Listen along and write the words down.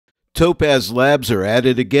Topaz Labs are at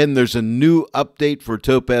it again. There's a new update for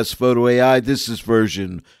Topaz Photo AI. This is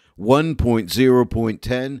version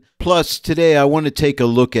 1.0.10. Plus, today I want to take a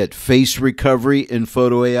look at face recovery in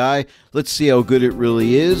Photo AI. Let's see how good it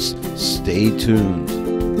really is. Stay tuned.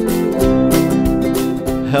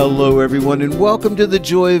 Hello, everyone, and welcome to the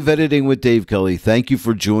Joy of Editing with Dave Kelly. Thank you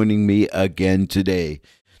for joining me again today.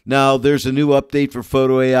 Now, there's a new update for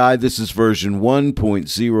Photo AI. This is version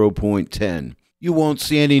 1.0.10. You won't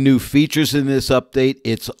see any new features in this update.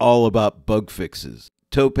 It's all about bug fixes.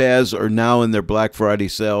 Topaz are now in their Black Friday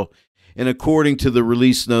sale, and according to the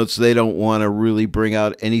release notes, they don't want to really bring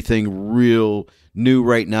out anything real new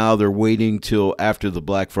right now. They're waiting till after the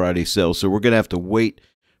Black Friday sale, so we're going to have to wait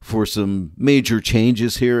for some major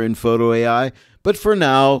changes here in Photo AI. But for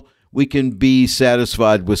now, we can be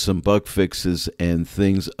satisfied with some bug fixes and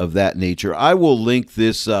things of that nature. I will link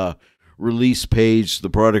this release page, the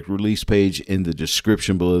product release page, in the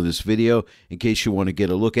description below this video in case you want to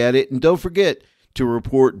get a look at it. And don't forget to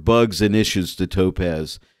report bugs and issues to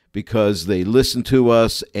Topaz because they listen to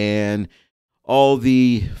us, and all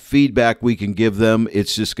the feedback we can give them,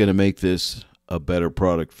 it's just going to make this a better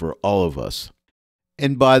product for all of us.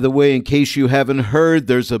 And by the way, in case you haven't heard,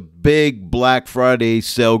 there's a big Black Friday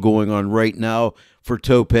sale going on right now for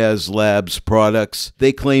Topaz Labs products.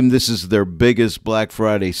 They claim this is their biggest Black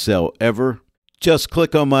Friday sale ever. Just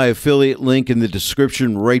click on my affiliate link in the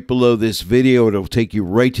description right below this video. It'll take you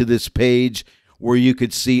right to this page where you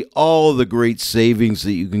could see all the great savings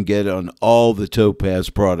that you can get on all the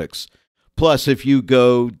Topaz products. Plus, if you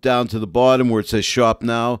go down to the bottom where it says Shop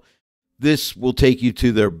Now, this will take you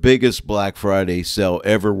to their biggest Black Friday sale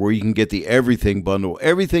ever, where you can get the everything bundle,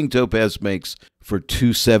 everything Topaz makes, for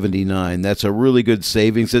 $279. That's a really good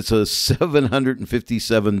savings. It's a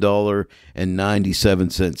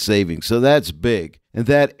 $757.97 savings. So that's big. And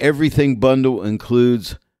that everything bundle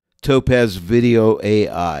includes Topaz Video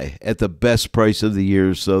AI at the best price of the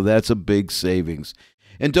year. So that's a big savings.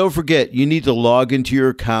 And don't forget, you need to log into your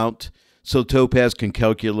account so Topaz can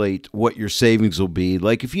calculate what your savings will be.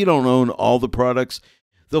 Like if you don't own all the products,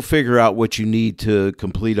 they'll figure out what you need to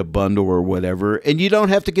complete a bundle or whatever. And you don't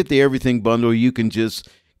have to get the everything bundle. You can just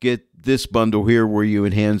get this bundle here where you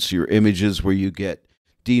enhance your images, where you get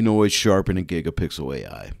denoise, sharpen, and gigapixel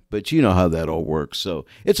AI. But you know how that all works. So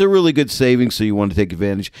it's a really good savings, so you want to take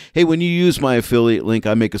advantage. Hey, when you use my affiliate link,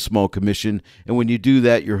 I make a small commission. And when you do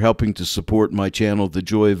that, you're helping to support my channel, The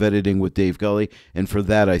Joy of Editing with Dave Kelly. And for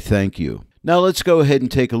that, I thank you. Now let's go ahead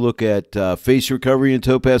and take a look at face recovery in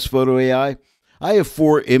Topaz Photo AI. I have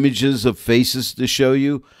 4 images of faces to show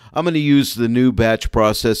you. I'm going to use the new batch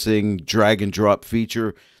processing drag and drop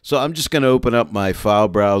feature. So I'm just going to open up my file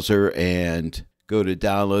browser and go to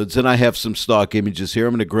downloads. And I have some stock images here.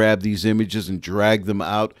 I'm going to grab these images and drag them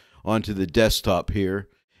out onto the desktop here.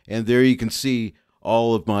 And there you can see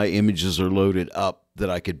all of my images are loaded up that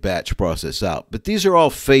I could batch process out. But these are all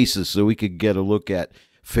faces, so we could get a look at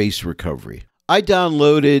face recovery. I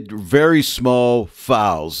downloaded very small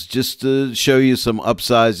files just to show you some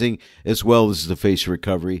upsizing as well as the face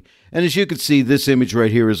recovery. And as you can see, this image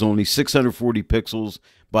right here is only 640 pixels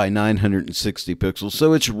by 960 pixels,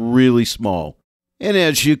 so it's really small. And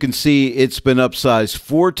as you can see, it's been upsized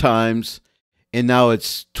 4 times, and now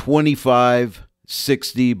it's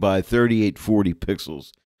 2560 by 3840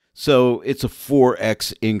 pixels. So it's a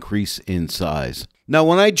 4x increase in size. Now,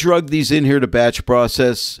 when I drug these in here to batch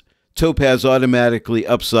process, Topaz automatically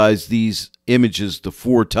upsized these images to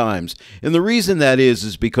 4 times. And the reason that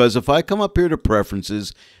is because if I come up here to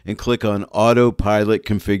Preferences and click on Autopilot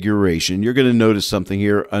Configuration, you're going to notice something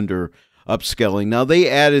here under Upscaling. Now, they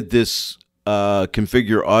added this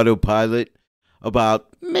Configure Autopilot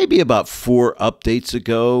maybe about 4 updates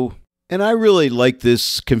ago. And I really like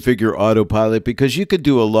this Configure Autopilot because you could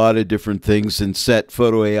do a lot of different things and set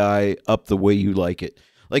Photo AI up the way you like it.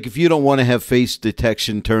 Like if you don't want to have face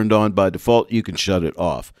detection turned on by default, you can shut it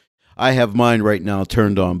off. I have mine right now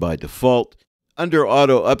turned on by default. Under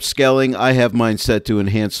auto upscaling, I have mine set to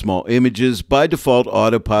enhance small images. By default,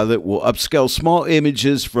 Autopilot will upscale small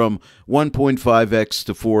images from 1.5x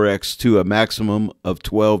to 4x to a maximum of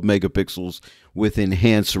 12 megapixels with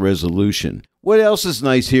enhanced resolution. What else is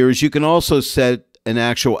nice here is you can also set an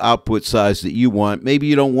actual output size that you want. Maybe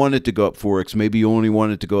you don't want it to go up 4x. Maybe you only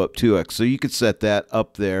want it to go up 2x. So you could set that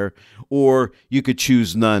up there, or you could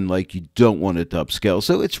choose none, like you don't want it to upscale.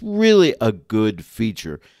 So it's really a good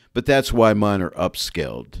feature, but that's why mine are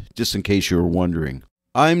upscaled, just in case you were wondering.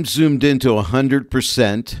 I'm zoomed into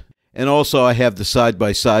 100%, and also I have the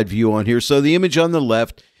side-by-side view on here. So the image on the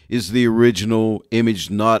left is the original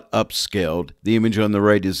image not upscaled. The image on the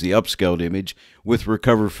right is the upscaled image with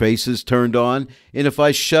recovered faces turned on. And if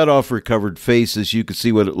I shut off recovered faces, you can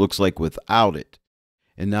see what it looks like without it.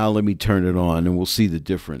 And now let me turn it on and we'll see the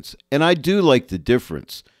difference. And I do like the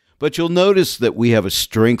difference. But you'll notice that we have a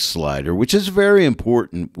strength slider, which is very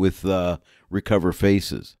important with recover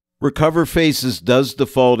faces. Recover faces does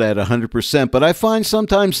default at 100%, but I find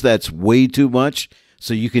sometimes that's way too much,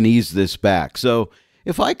 so you can ease this back. So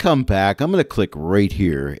if I come back, I'm going to click right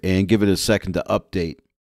here and give it a second to update.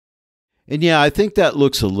 And yeah, I think that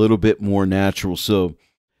looks a little bit more natural. So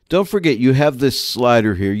don't forget, you have this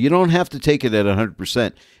slider here. You don't have to take it at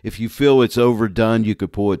 100%. If you feel it's overdone, you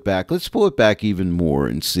could pull it back. Let's pull it back even more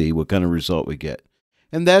and see what kind of result we get.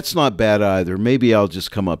 And that's not bad either. Maybe I'll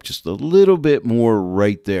just come up just a little bit more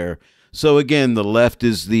right there. So again, the left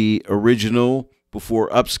is the original before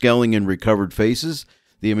upscaling and recovered faces.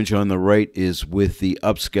 The image on the right is with the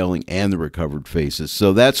upscaling and the recovered faces.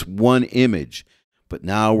 So that's one image. But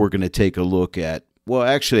now we're going to take a look at, well,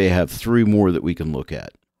 actually I have 3 more that we can look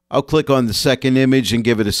at. I'll click on the second image and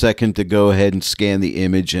give it a second to go ahead and scan the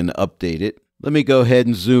image and update it. Let me go ahead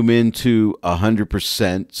and zoom into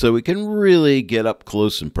 100% so we can really get up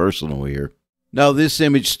close and personal here. Now this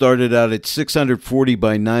image started out at 640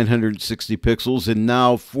 by 960 pixels and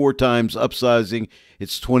now 4 times upsizing,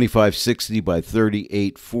 it's 2560 by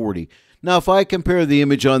 3840. Now if I compare the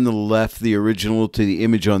image on the left, the original, to the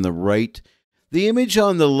image on the right, the image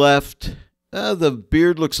on the left, the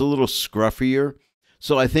beard looks a little scruffier.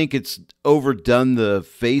 So I think it's overdone the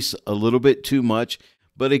face a little bit too much.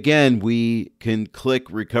 But again, we can click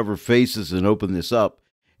Recover Faces and open this up.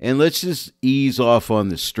 And let's just ease off on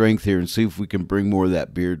the strength here and see if we can bring more of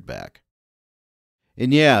that beard back.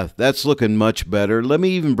 And yeah, that's looking much better. Let me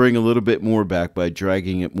even bring a little bit more back by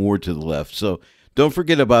dragging it more to the left. So don't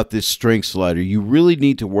forget about this strength slider. You really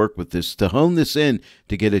need to work with this to hone this in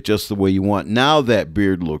to get it just the way you want. Now that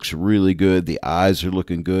beard looks really good. The eyes are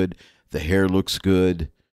looking good. The hair looks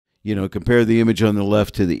good. You know, compare the image on the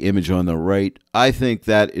left to the image on the right. I think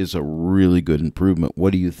that is a really good improvement.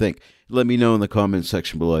 What do you think? Let me know in the comment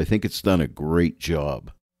section below. I think it's done a great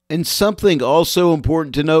job. And something also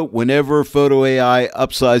important to note, whenever Photo AI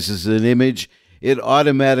upsizes an image, it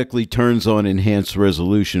automatically turns on enhanced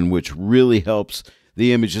resolution, which really helps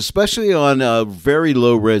the image, especially on a very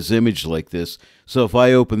low res image like this. So if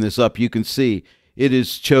I open this up, you can see it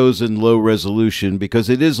is chosen low resolution because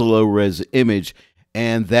it is a low res image,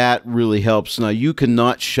 and that really helps. Now you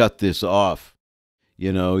cannot shut this off.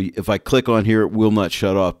 You know, if I click on here, it will not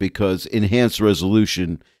shut off because enhanced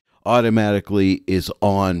resolution automatically is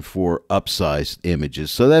on for upsized images.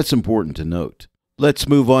 So that's important to note. Let's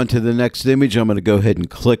move on to the next image. I'm going to go ahead and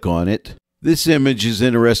click on it. This image is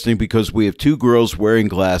interesting because we have 2 girls wearing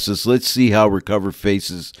glasses. Let's see how Recover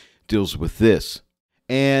Faces deals with this.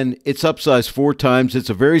 And it's upsized 4 times. It's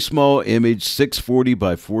a very small image, 640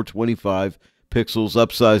 by 425 pixels,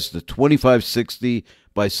 upsized to 2560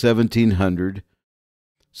 by 1700.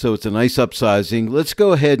 So it's a nice upsizing. Let's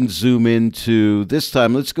go ahead and zoom into, this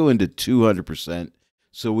time, let's go into 200%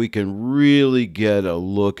 so we can really get a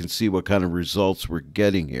look and see what kind of results we're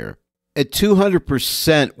getting here. At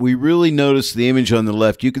 200%, we really notice the image on the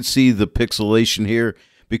left. You can see the pixelation here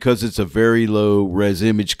because it's a very low res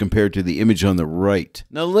image compared to the image on the right.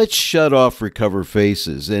 Now let's shut off Recover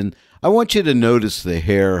Faces, and I want you to notice the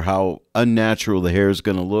hair, how unnatural the hair is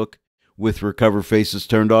going to look with Recover Faces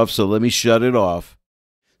turned off. So let me shut it off.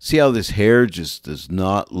 See how this hair just does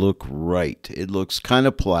not look right. It looks kind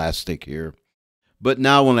of plastic here. But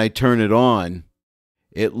now when I turn it on,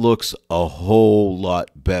 it looks a whole lot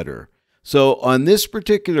better. So on this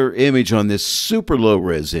particular image, on this super low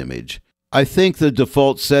res image, I think the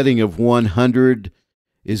default setting of 100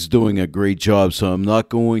 is doing a great job, so I'm not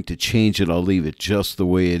going to change it. I'll leave it just the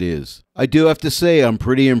way it is. I do have to say I'm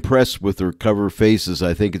pretty impressed with the Recover Faces.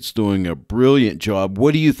 I think it's doing a brilliant job.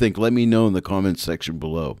 What do you think? Let me know in the comments section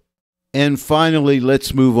below. And finally,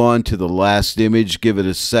 let's move on to the last image. Give it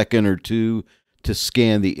a second or two to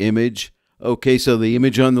scan the image. Okay, so the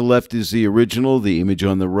image on the left is the original. The image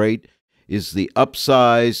on the right is the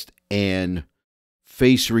upsized and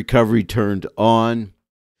face recovery turned on.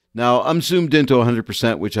 Now I'm zoomed into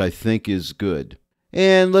 100%, which I think is good.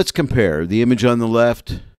 And let's compare the image on the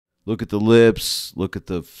left. Look at the lips, look at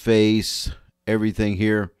the face, everything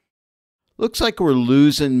here. Looks like we're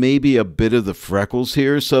losing maybe a bit of the freckles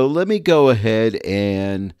here. So let me go ahead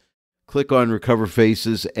and click on Recover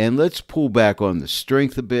Faces and let's pull back on the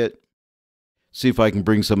strength a bit. See if I can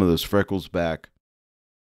bring some of those freckles back.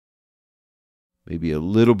 Maybe a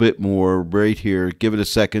little bit more right here. Give it a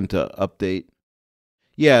second to update.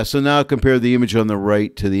 Yeah, so now compare the image on the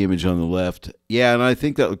right to the image on the left. Yeah, and I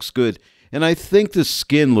think that looks good. And I think the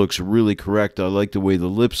skin looks really correct. I like the way the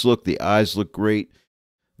lips look. The eyes look great.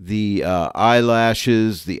 The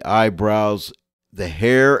eyelashes, the eyebrows, the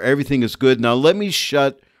hair, everything is good. Now let me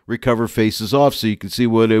shut recover faces off so you can see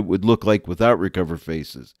what it would look like without recover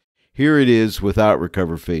faces. Here it is without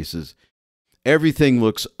recover faces. Everything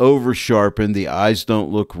looks over sharpened. The eyes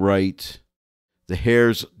don't look right. The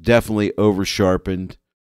hair's definitely over sharpened.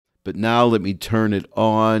 But now let me turn it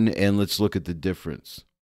on and let's look at the difference.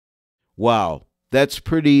 Wow, that's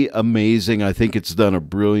pretty amazing. I think it's done a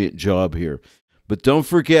brilliant job here. But don't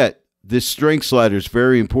forget, this strength slider is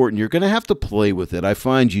very important. You're going to have to play with it. I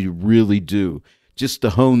find you really do, just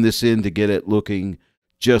to hone this in to get it looking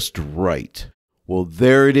just right. Well,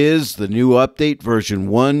 there it is, the new update, version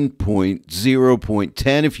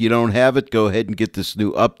 1.0.10. If you don't have it, go ahead and get this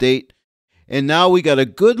new update. And now we got a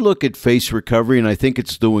good look at face recovery, and I think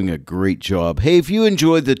it's doing a great job. Hey, if you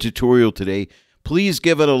enjoyed the tutorial today, please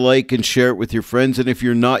give it a like and share it with your friends. And if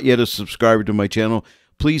you're not yet a subscriber to my channel,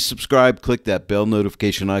 please subscribe, click that bell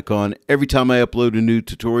notification icon. Every time I upload a new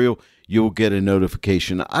tutorial, you'll get a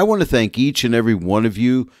notification. I want to thank each and every one of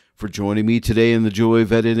you for joining me today in the Joy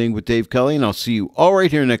of Editing with Dave Kelly, and I'll see you all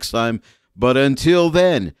right here next time. But until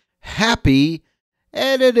then, happy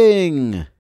editing!